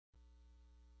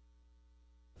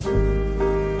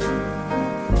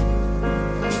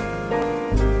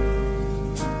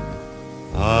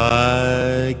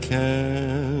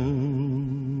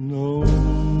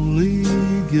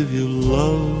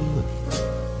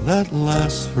that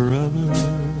lasts forever,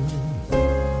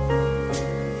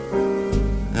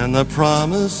 and the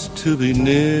promise to be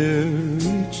near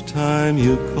each time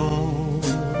you call,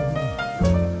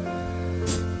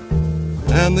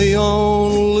 and the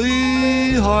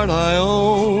only heart I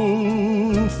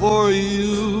own for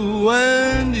you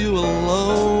and you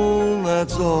alone.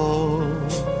 That's all,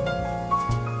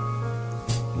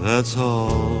 that's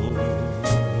all.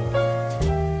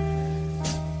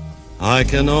 I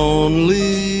can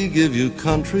only give you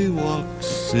country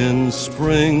walks in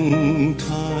springtime,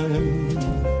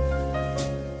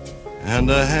 and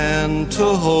a hand to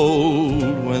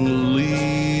hold when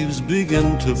leaves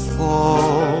begin to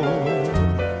fall,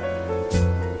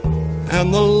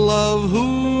 and the love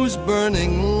whose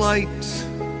burning light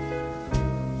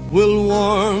will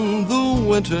warm the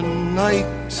winter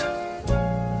night.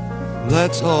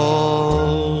 That's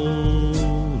all,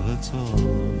 that's all.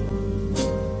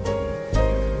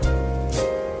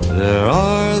 There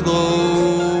are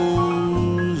those,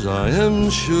 I am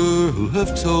sure, who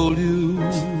have told you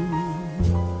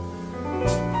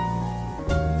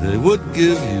they would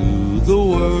give you the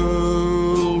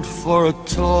world for a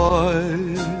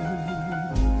toy.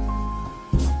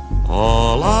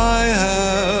 All I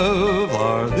have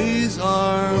are these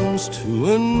arms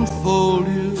to enfold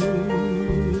you,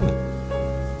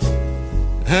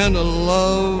 and a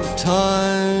love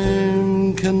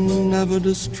time can never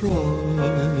destroy.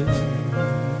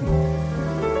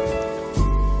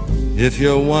 If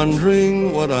you're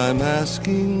wondering what I'm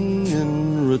asking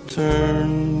in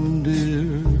return,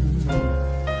 dear,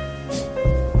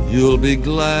 you'll be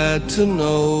glad to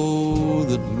know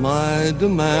that my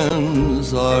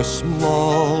demands are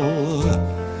small.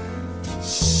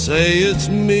 Say it's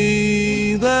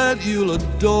me that you'll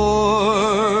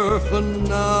adore for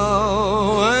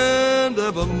now and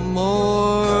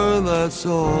evermore. That's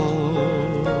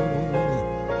all,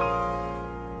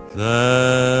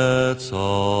 that's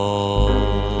all.